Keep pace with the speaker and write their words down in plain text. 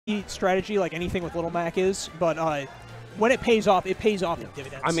strategy like anything with Little Mac is, but when it pays off in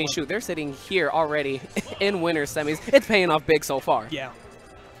dividends. I mean, shoot, they're sitting here already in winter semis. It's paying off big so far. Yeah.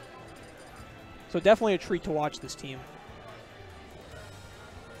 So definitely a treat to watch this team.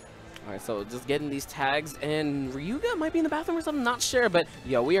 All right, so just getting these tags, and Ryuga might be in the bathroom or something, not sure, but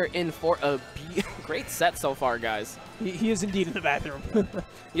yo, we are in for a great set so far, guys. He is indeed in the bathroom.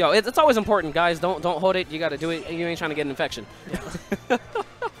 Yo, it's always important, guys. Don't hold it. You got to do it. You ain't trying to get an infection. Yeah.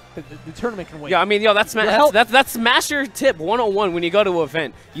 the tournament can wait. Yeah, I mean, yo, that's Smasher tip 101 when you go to an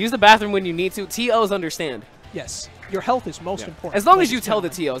event. Use the bathroom when you need to. TOs understand. Yes. Your health is most important. As long as you tell the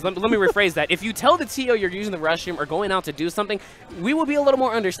TOs. Let me rephrase that. If you tell the TO you're using the restroom or going out to do something, we will be a little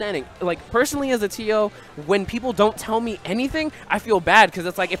more understanding. Like, personally as a TO, when people don't tell me anything, I feel bad because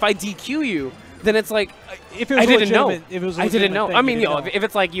it's like if I DQ you, then it's like, if it was I didn't know. If it was I didn't know. thing, I mean, yo, if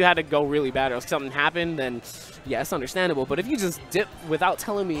it's like you had to go really bad or something happened, then yeah, it's understandable. But if you just dip without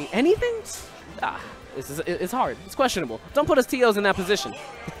telling me anything, it's hard. It's questionable. Don't put us TOs in that position.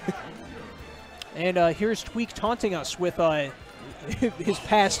 And here's Tweek taunting us with his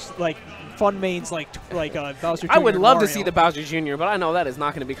past like fun mains like Bowser Jr. I would love Mario. to see the Bowser Jr., but I know that is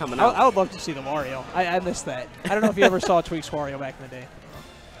not going to be coming out. I would love to see the Wario. I missed that. I don't know if you ever saw Tweek's Wario back in the day.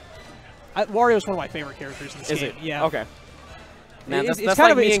 Wario is one of my favorite characters in this game. Is it? Yeah. Okay. Man, that's kind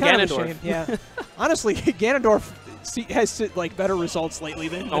like of me and kind of a Ganondorf. shame. Yeah. Honestly, Ganondorf has like better results lately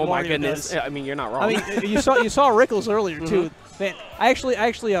than Oh my Wario goodness! does. Yeah, I mean, you're not wrong. I mean, you saw Rickles earlier too. Man, I actually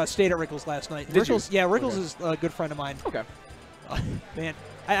stayed at Rickles last night. Did Rickles, you? Yeah, Rickles is a good friend of mine. Okay. Man,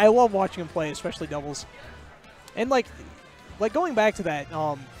 I love watching him play, especially doubles. And like going back to that,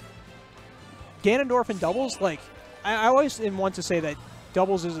 Ganondorf and doubles, like I always want to say that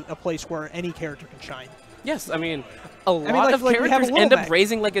doubles is a place where any character can shine. Yes, I mean, a lot of characters end up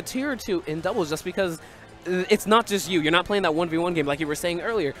raising like a tier or two in doubles just because it's not just you. You're not playing that 1v1 game like you were saying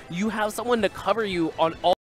earlier. You have someone to cover you on all